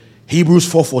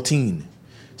 Hebrews 4:14.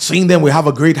 Seeing then we have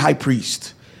a great high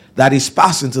priest that is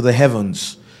passed into the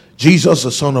heavens, Jesus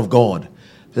the Son of God.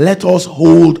 Let us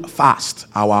hold fast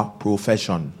our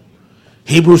profession.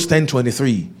 Hebrews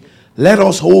 10:23. Let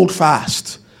us hold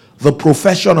fast the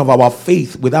profession of our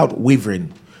faith without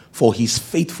wavering, for he's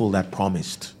faithful that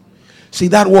promised. See,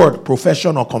 that word,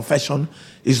 profession or confession,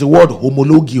 is the word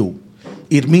homologio.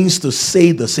 It means to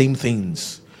say the same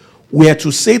things. We are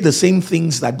to say the same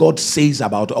things that God says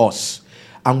about us,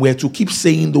 and we are to keep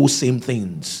saying those same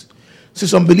things. See,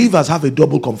 some believers have a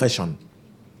double confession.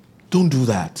 Don't do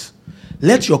that.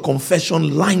 Let your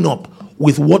confession line up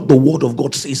with what the word of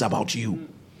God says about you.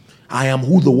 I am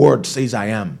who the word says I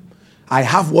am. I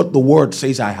have what the word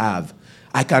says I have.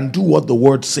 I can do what the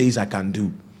word says I can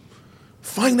do.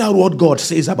 Find out what God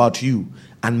says about you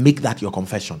and make that your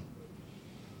confession.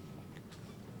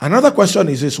 Another question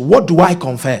is this: what do I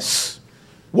confess?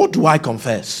 What do I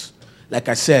confess? Like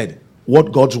I said,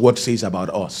 what God's word says about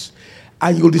us.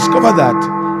 And you'll discover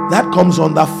that comes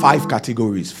under 5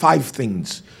 categories, 5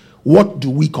 things. What do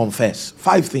we confess?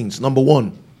 5 things. Number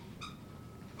one,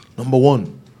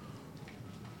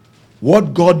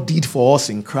 what God did for us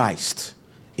in Christ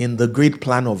in the great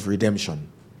plan of redemption.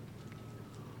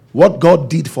 What God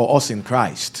did for us in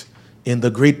Christ in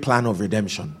the great plan of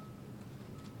redemption.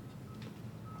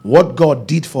 What God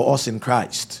did for us in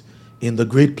Christ in the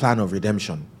great plan of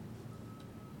redemption.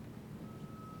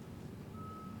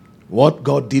 What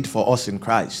God did for us in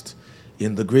Christ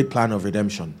in the great plan of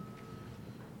redemption.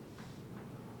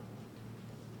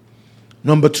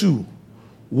 Number 2,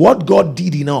 what God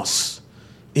did in us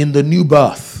in the new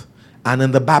birth and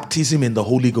in the baptism in the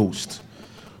Holy Ghost.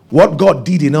 What God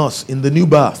did in us in the new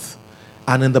birth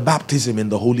and in the baptism in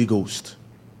the Holy Ghost.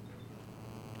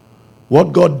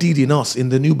 What God did in us in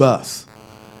the new birth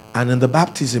and in the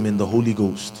baptism in the Holy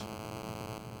Ghost.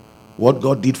 What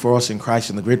God did for us in Christ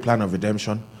in the great plan of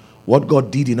redemption. What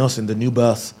God did in us in the new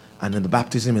birth and in the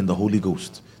baptism in the Holy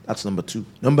Ghost. That's number 2.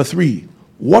 Number 3,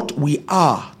 what we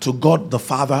are to God the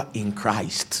Father in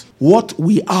Christ. What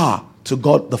we are to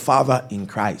God the Father in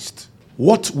Christ.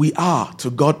 What we are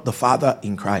to God the Father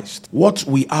in Christ. What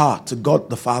we are to God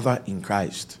the Father in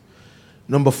Christ.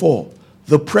 Number 4,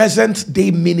 the present day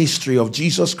ministry of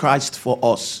Jesus Christ for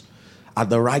us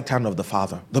at the right hand of the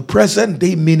Father. The present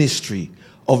day ministry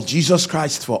of Jesus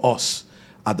Christ for us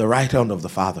at the right hand of the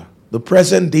Father. The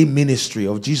present day ministry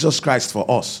of Jesus Christ for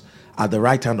us at the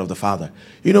right hand of the Father.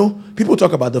 You know, people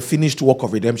talk about the finished work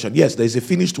of redemption. Yes, there's a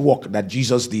finished work that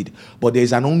Jesus did, but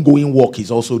there's an ongoing work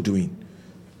he's also doing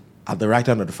at the right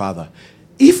hand of the Father.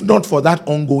 If not for that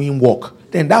ongoing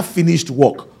work, then that finished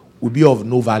work would be of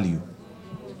no value.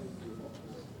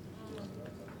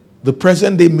 The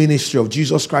present day ministry of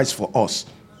Jesus Christ for us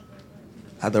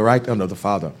at the right hand of the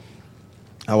Father.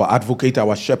 Our advocate,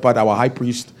 our shepherd, our high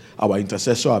priest, our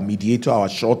intercessor, our mediator, our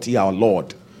surety, our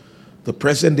Lord. The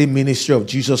present day ministry of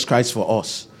Jesus Christ for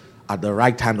us at the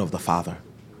right hand of the Father.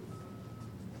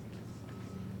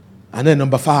 And then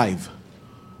number 5,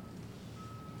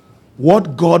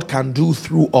 what God can do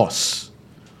through us.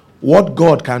 What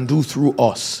God can do through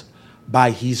us by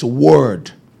his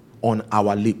word on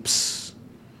our lips.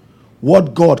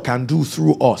 What God can do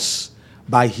through us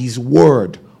by his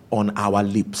word on our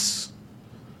lips.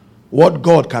 What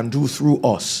God can do through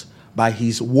us by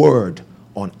his word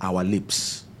on our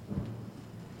lips.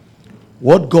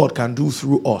 What God can do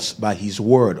through us by his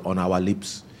word on our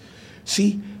lips.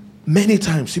 See, many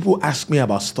times people ask me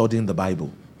about studying the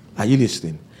Bible. Are you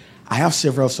listening? I have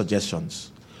several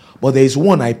suggestions, but there is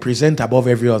one I present above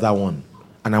every other one,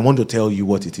 and I want to tell you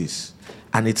what it is.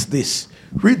 And it's this: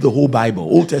 read the whole Bible,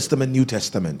 Old Testament, New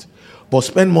Testament, but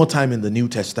spend more time in the New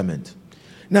Testament.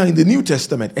 Now, in the New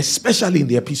Testament, especially in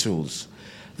the epistles,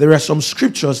 there are some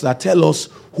scriptures that tell us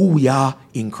who we are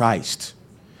in Christ.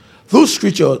 Those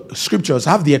scriptures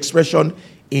have the expression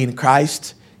in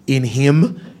Christ, in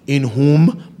him, in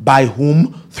whom, by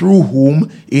whom, through whom,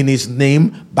 in his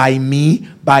name, by me,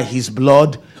 by his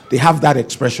blood. They have that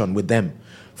expression with them.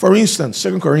 For instance,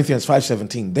 2 Corinthians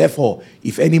 5:17, therefore,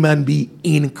 if any man be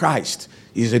in Christ,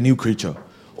 he is a new creature.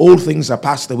 Old things are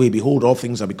passed away, behold, all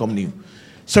things are become new.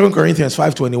 2 Corinthians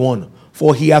 5:21,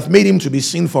 for he hath made him to be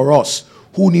sin for us,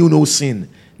 who knew no sin,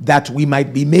 that we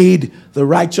might be made the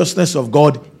righteousness of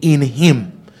God in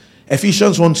him.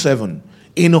 Ephesians 1:7,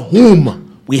 in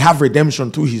whom we have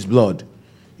redemption through his blood.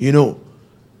 You know,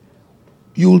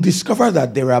 you'll discover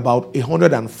that there are about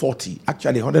 140,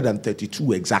 actually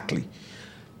 132 exactly.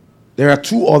 There are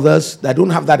 2 others that don't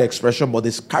have that expression, but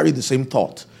they carry the same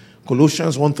thought.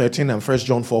 Colossians 1:13 and 1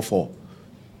 John 4:4.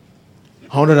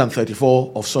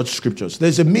 134 of such scriptures.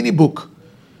 There's a mini book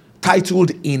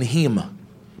titled In Him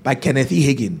by Kenneth E.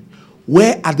 Hagin,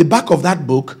 where at the back of that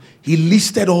book, he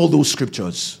listed all those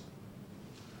scriptures.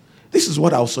 This is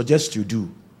what I'll suggest you do.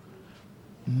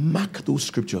 Mark those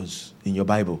scriptures in your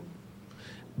Bible.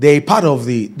 They're part of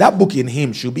that book. In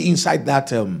Him should be inside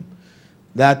that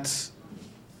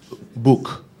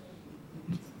book.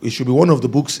 It should be one of the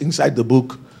books inside the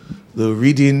book, the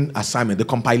reading assignment, the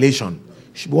compilation.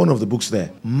 It should be one of the books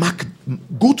there.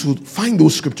 Go to find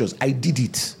those scriptures. I did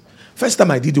it. First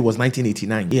time I did it was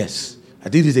 1989. Yes. I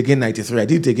did it again 93. I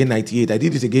did it again 98. I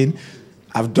did it again.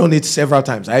 I've done it several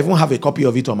times. I even have a copy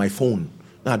of it on my phone.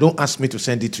 Now, don't ask me to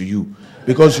send it to you,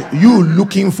 because you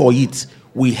looking for it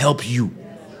will help you.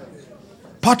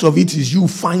 Part of it is you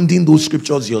finding those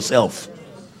scriptures yourself.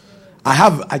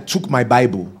 I took my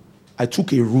Bible, I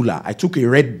took a ruler, I took a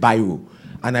red biro,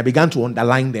 and I began to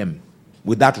underline them.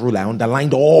 With that ruler, I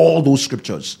underlined all those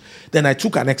scriptures. Then I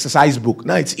took an exercise book.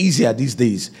 Now it's easier these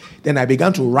days. Then I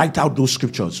began to write out those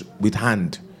scriptures with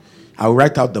hand. I'll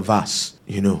write out the verse.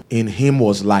 In him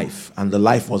was life, and the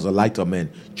life was the light of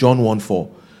men. John 1:4.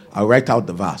 I'll write out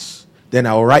the verse. Then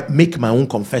I'll make my own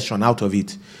confession out of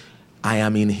it. I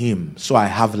am in him, so I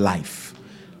have life.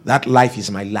 That life is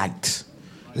my light.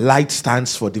 Light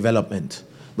stands for development.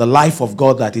 The life of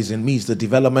God that is in me is the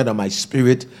development of my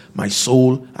spirit, my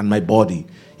soul, and my body.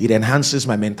 It enhances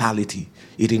my mentality.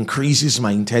 It increases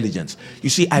my intelligence. You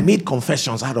see, I made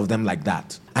confessions out of them like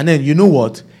that. And then, you know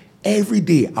what? Every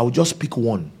day, I'll just pick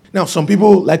one. Now, some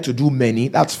people like to do many.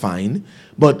 That's fine.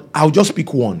 But I'll just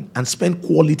pick one and spend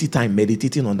quality time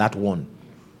meditating on that one.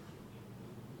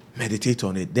 Meditate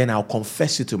on it. Then I'll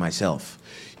confess it to myself.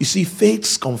 You see,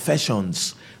 faith's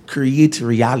confessions create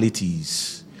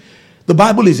realities. The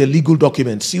Bible is a legal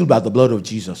document sealed by the blood of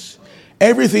Jesus.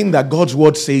 Everything that God's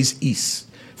word says is.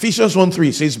 Ephesians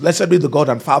 1:3 says, blessed be the God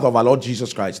and Father of our Lord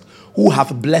Jesus Christ, who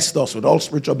hath blessed us with all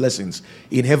spiritual blessings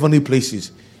in heavenly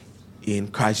places in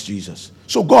Christ Jesus.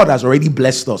 So God has already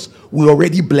blessed us. We're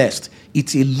already blessed.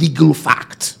 It's a legal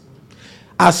fact.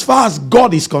 As far as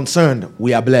God is concerned,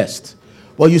 we are blessed.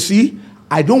 But you see,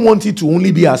 I don't want it to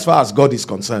only be as far as God is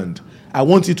concerned. I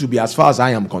want it to be as far as I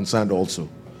am concerned also.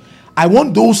 I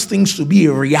want those things to be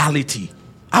a reality.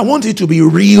 I want it to be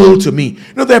real to me.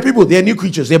 There are people, they're new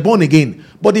creatures, they're born again,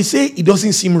 but they say it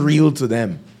doesn't seem real to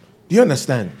them. Do you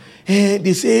understand?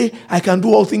 They say, I can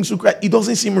do all things through Christ. It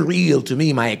doesn't seem real to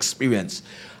me in my experience.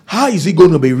 How is it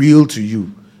going to be real to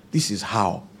you? This is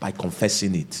how. By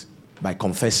confessing it. By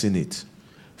confessing it.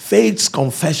 Faith's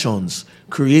confessions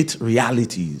create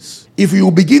realities. If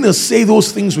you begin to say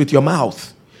those things with your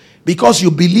mouth, because you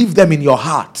believe them in your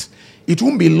heart, it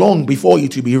won't be long before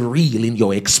it will be real in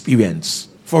your experience.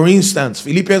 For instance,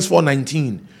 Philippians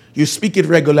 4:19, you speak it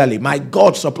regularly. My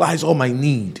God supplies all my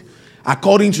need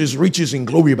according to his riches in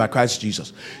glory by Christ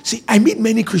Jesus. See, I meet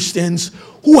many Christians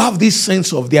who have this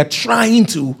sense of they are trying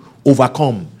to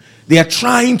overcome. They are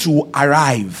trying to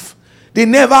arrive. They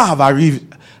never have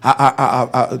arrived.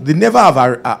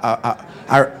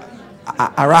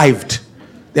 Arrived.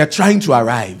 They are trying to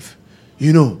arrive.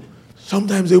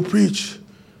 Sometimes they'll preach.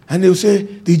 And they'll say,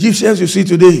 the Egyptians you see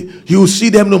today, you will see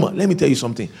them no more. Let me tell you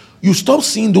something. You stop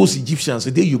seeing those Egyptians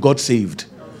the day you got saved.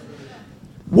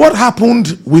 What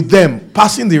happened with them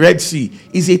passing the Red Sea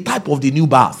is a type of the new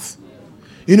birth.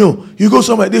 You go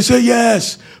somewhere, they say,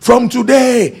 yes, from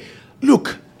today.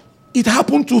 Look, it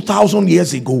happened 2,000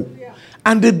 years ago.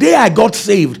 And the day I got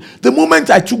saved, the moment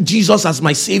I took Jesus as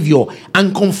my Savior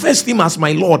and confessed him as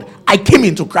my Lord, I came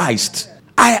into Christ.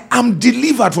 I am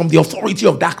delivered from the authority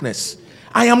of darkness.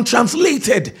 I am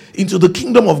translated into the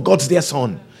kingdom of God's dear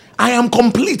Son. I am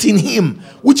complete in him,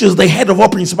 which is the head of all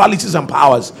principalities and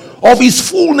powers. Of his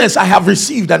fullness I have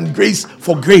received, and grace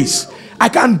for grace. I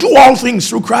can do all things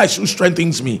through Christ who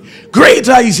strengthens me.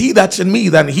 Greater is he that's in me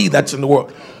than he that's in the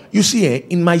world. You see,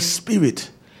 in my spirit,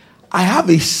 I have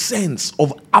a sense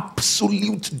of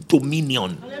absolute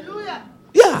dominion. Hallelujah.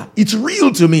 Yeah, it's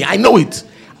real to me. I know it.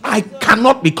 I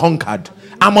cannot be conquered.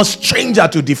 I'm a stranger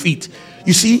to defeat.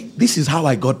 You see, this is how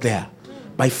I got there.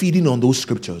 By feeding on those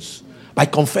scriptures. By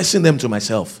confessing them to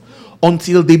myself.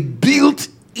 Until they built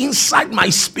inside my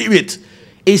spirit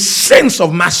a sense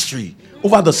of mastery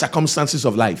over the circumstances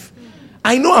of life.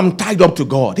 I know I'm tied up to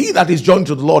God. He that is joined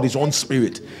to the Lord is one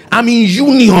spirit. I'm in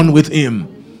union with him.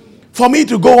 For me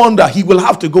to go under, he will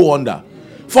have to go under.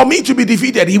 For me to be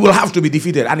defeated, he will have to be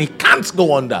defeated. And he can't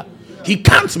go under. He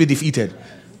can't be defeated.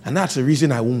 And that's the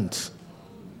reason I won't.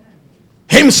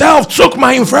 Himself took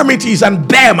my infirmities and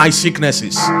bare my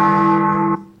sicknesses.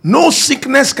 No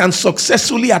sickness can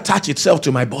successfully attach itself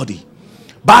to my body.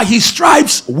 By his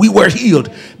stripes, we were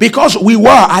healed. Because we were,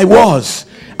 I was.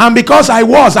 And because I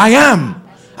was, I am.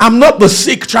 I'm not the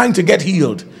sick trying to get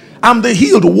healed. I'm the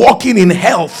healed walking in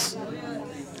health.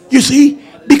 You see,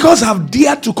 because I've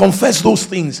dared to confess those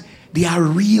things, they are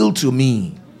real to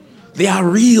me. They are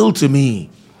real to me.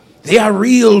 They are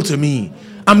real to me.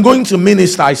 I'm going to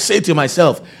minister. I say to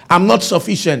myself, I'm not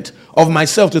sufficient of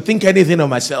myself to think anything of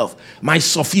myself. My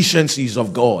sufficiency is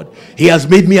of God. He has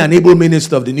made me an able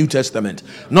minister of the New Testament.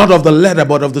 Not of the letter,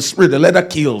 but of the Spirit. The letter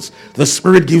kills. The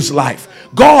Spirit gives life.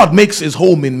 God makes his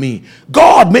home in me.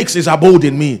 God makes his abode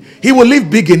in me. He will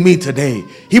live big in me today.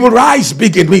 He will rise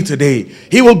big in me today.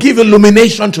 He will give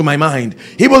illumination to my mind.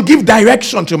 He will give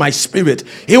direction to my spirit.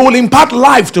 He will impart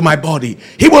life to my body.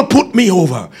 He will put me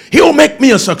over. He will make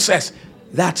me a success.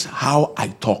 That's how I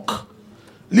talk.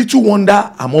 Little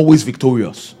wonder I'm always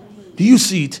victorious. Do you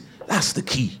see it? That's the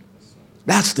key.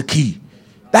 That's the key.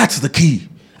 That's the key.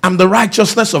 I'm the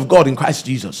righteousness of God in Christ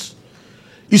Jesus.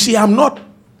 You see, I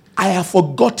have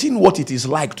forgotten what it is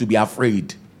like to be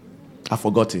afraid. I've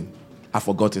forgotten.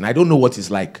 I don't know what it's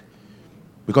like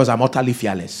because I'm utterly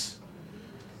fearless.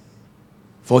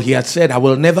 For he had said, I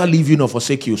will never leave you nor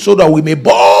forsake you, so that we may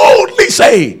boldly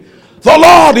say, the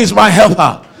Lord is my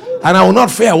helper, and I will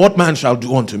not fear what man shall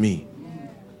do unto me.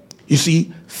 You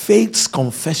see, faith's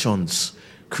confessions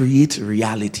create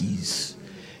realities.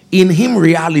 In him,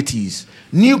 realities,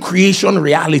 new creation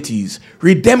realities,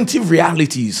 redemptive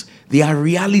realities, they are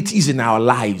realities in our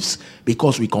lives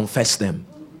because we confess them.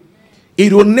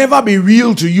 It will never be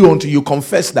real to you until you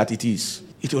confess that it is.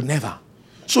 It will never.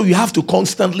 So you have to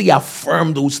constantly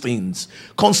affirm those things.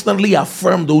 Constantly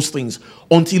affirm those things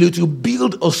until it will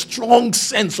build a strong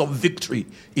sense of victory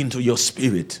into your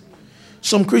spirit.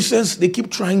 Some Christians, they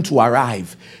keep trying to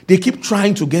arrive. They keep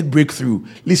trying to get breakthrough.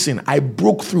 Listen, I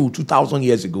broke through 2,000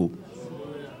 years ago.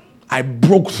 I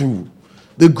broke through.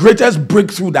 The greatest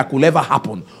breakthrough that could ever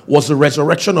happen was the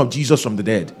resurrection of Jesus from the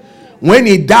dead. When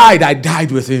he died, I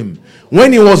died with him.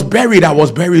 When he was buried, I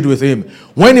was buried with him.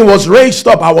 When he was raised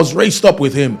up, I was raised up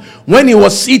with him. When he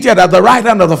was seated at the right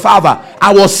hand of the Father,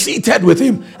 I was seated with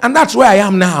him. And that's where I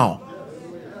am now.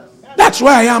 That's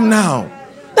where I am now.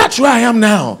 That's where I am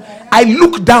now. I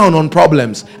look down on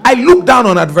problems. I look down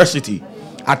on adversity.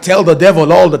 I tell the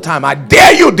devil all the time, I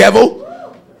dare you, devil.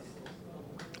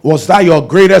 Was that your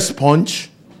greatest punch?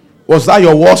 Was that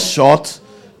your worst shot?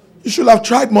 You should have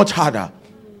tried much harder.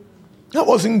 That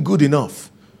wasn't good enough.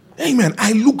 Amen.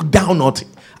 I look down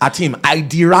at him. I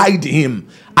deride him.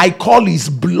 I call his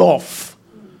bluff.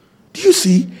 Do you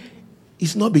see?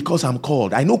 It's not because I'm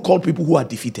called. I know called people who are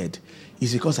defeated.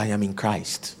 It's because I am in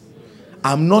Christ.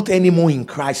 I'm not any more in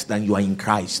Christ than you are in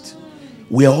Christ.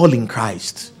 We are all in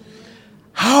Christ.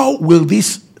 How will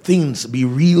these things be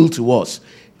real to us?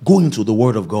 Go into the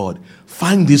Word of God.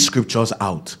 Find these scriptures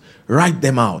out. Write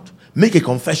them out. Make a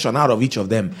confession out of each of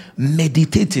them.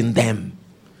 Meditate in them.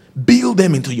 Build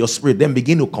them into your spirit. Then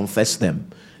begin to confess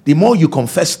them. The more you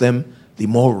confess them, the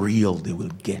more real they will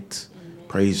get.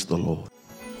 Praise the Lord.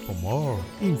 For more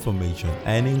information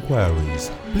and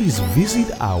inquiries, please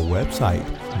visit our website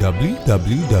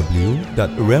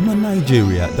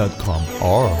www.remanigeria.com,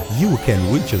 or you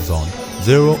can reach us on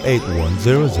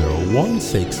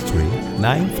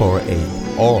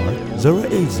 08100163948 or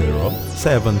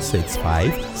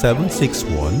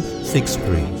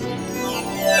 080-765-76163.